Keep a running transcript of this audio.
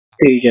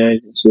Hey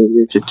guys, it's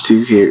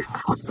Jay52 here,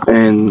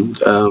 and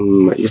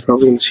you're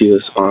probably gonna see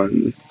this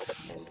on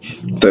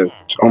the.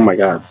 Oh my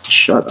God!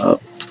 Shut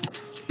up,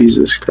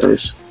 Jesus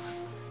Christ!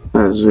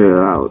 That's very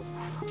loud.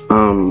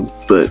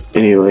 But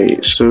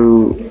anyway,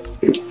 so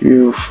if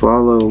you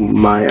follow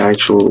my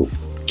actual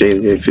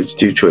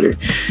Jay52 Twitter,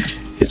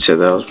 it said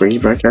that I was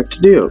bringing back Crap to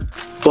Do,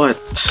 but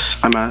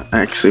I'm not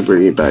actually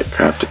bringing back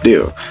Crap to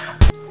Do.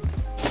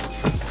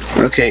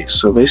 Okay,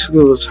 so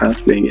basically what's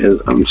happening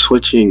is I'm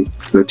switching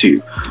the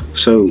two.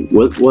 So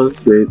what was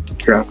with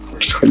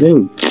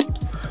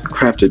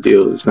Crafted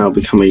Deal is now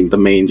becoming the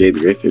main J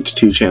the Great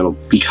 52 channel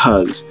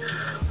because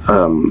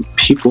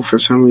people for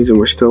some reason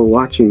were still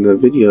watching the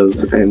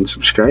videos and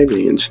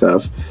subscribing and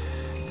stuff,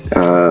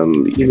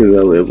 even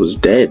though it was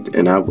dead,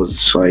 and I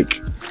was like,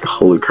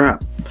 holy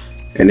crap.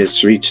 And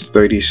it's reached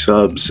 30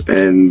 subs,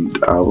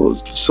 and I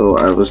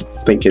was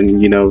thinking,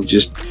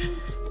 just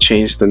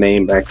change the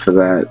name back to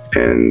that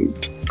and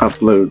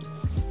upload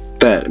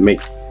that, make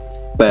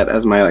that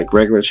as my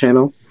regular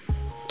channel.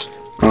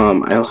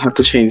 I'll have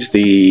to change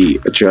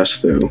the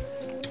address though,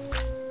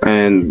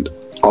 and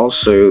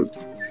also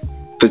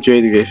the J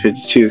the Great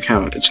 52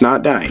 account. It's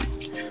not dying,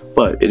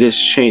 but it is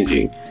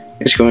changing.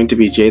 It's going to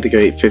be J the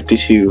Great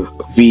 52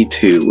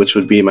 V2, which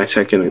would be my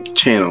second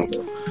channel,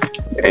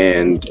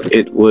 and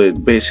it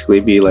would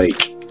basically be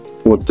like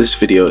what this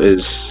video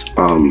is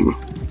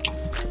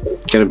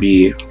gonna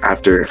be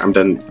after I'm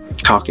done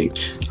talking.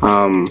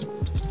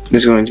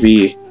 There's going to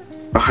be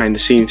behind the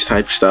scenes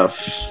type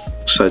stuff,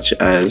 such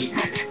as,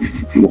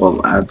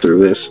 well, after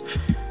this,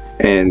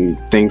 and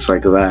things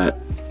like that,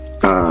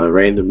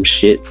 random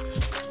shit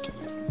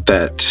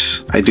that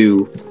I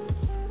do,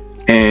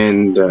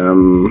 and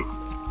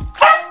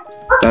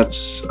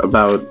that's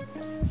about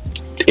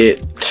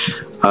it.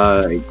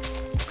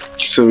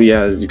 So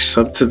yeah,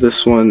 sub to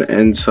this one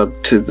and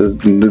sub to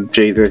the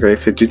J the Great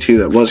 52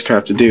 that was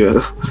Crafted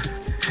Duo.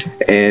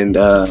 And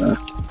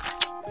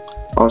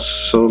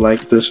also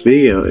like this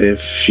video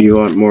if you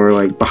want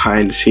more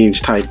behind the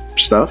scenes type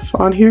stuff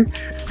on here,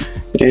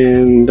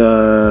 and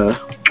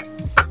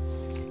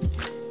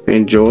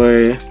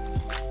enjoy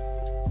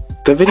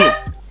the video.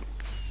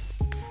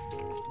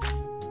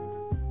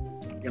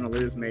 You're gonna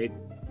lose, mate.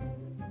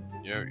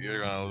 You're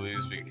gonna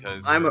lose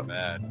because I'm you're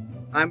mad.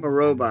 I'm a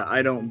robot.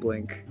 I don't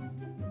blink.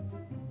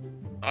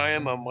 I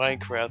am a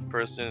Minecraft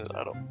person.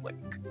 I don't blink.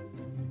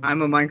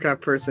 I'm a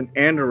Minecraft person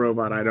and a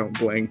robot. I don't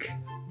blink.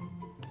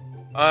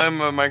 I'm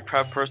a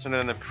Minecraft person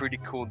and a pretty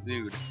cool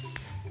dude.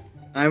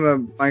 I'm a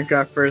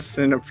Minecraft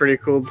person, a pretty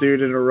cool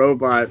dude, and a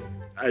robot.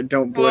 I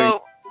don't blink.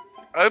 Well,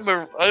 I'm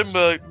a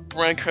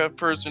Minecraft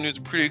person who's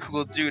a pretty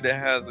cool dude that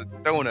has a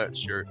donut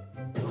shirt.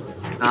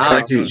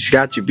 He's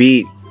got you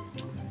beat.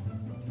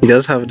 He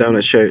does have a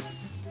donut shirt.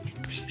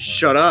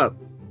 Shut up.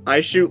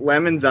 I shoot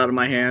lemons out of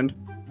my hand.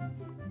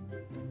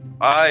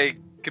 I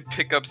could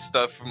pick up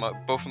stuff from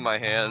both of my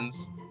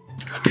hands.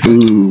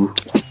 Ooh.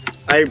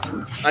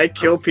 I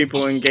kill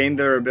people and gain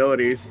their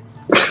abilities.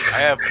 I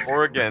have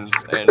organs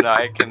and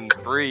I can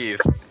breathe.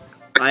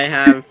 I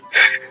have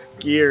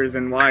gears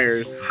and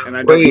wires, and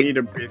I don't need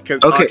to breathe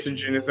because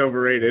oxygen is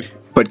overrated.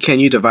 But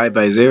can you divide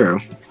by 0?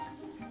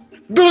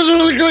 Well,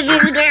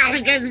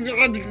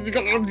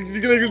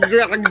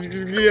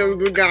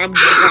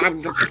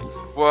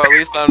 at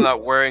least I'm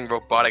not wearing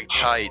robotic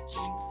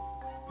tights.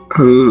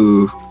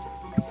 Ooh.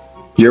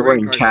 You're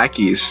wearing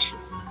khakis.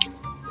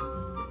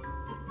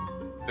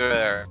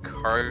 They're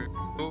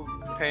cargo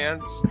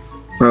pants.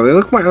 Bro, they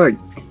look more like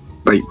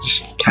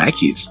just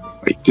khakis.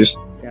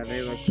 Yeah,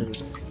 they look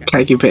pretty.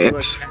 Khaki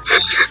pants.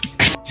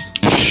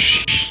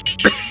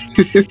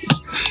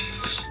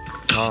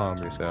 Calm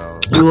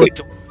yourself. You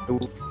looked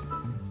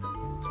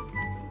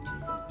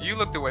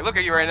away. Look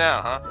at you right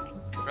now, huh?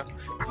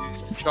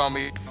 You call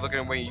me looking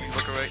away. You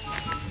look away.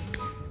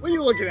 What are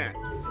you looking at?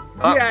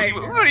 Huh? Yeah.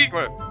 What are you?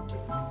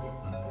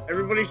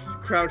 Everybody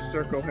crouch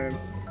circle him.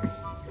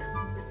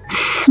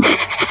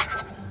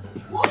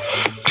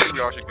 We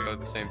all should go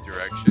the same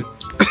direction.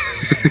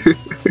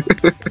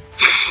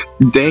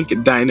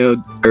 Thank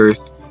Dino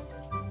Earth.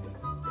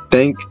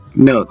 Thank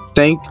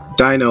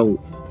Dino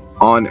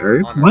on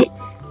Earth. What?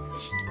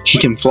 He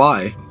can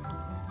fly.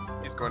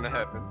 He's going to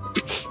heaven.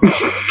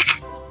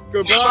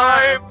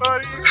 Goodbye,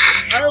 buddy.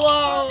 I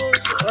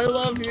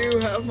love you.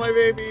 Have my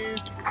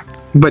babies.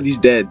 But he's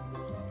dead.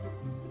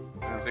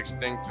 He's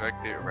extinct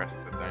like the rest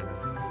of the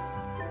dinos.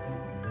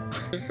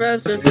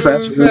 Faster, Go.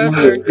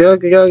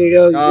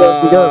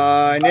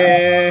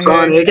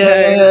 Sonic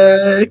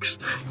X.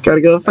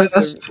 Gotta go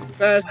fast.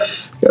 Gotta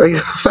go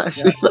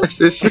fast.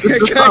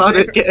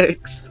 Sonic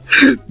X.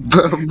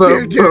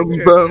 Boom.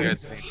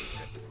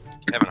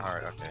 Kevin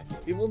Hart, okay.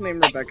 People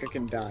named Rebecca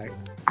can die.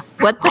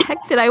 What the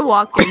heck did I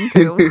walk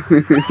into?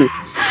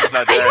 He's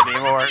not there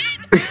anymore.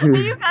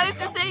 You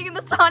guys are saying in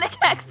the Sonic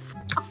X.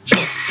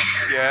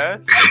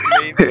 Yes,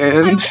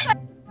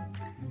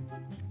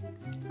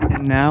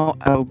 And now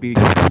I'll be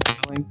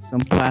selling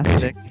some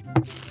plastic.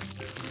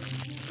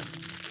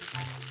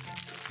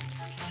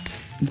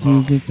 Do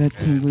you get that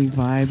tingly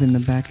vibe in the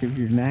back of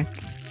your neck?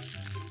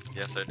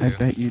 Yes, I do. I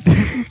bet you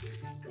do.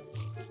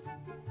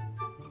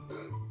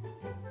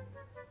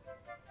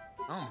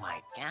 Oh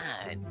my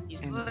god.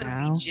 He's And literally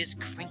now?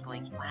 just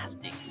crinkling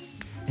plastic.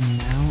 And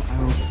now I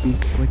will be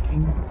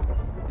flicking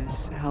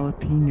this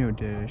jalapeno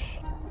dish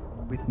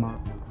with my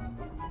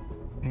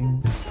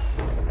fingers.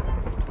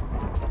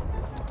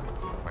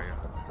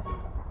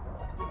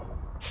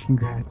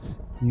 Congrats,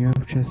 you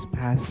have just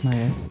passed my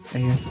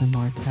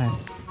ASMR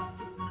test.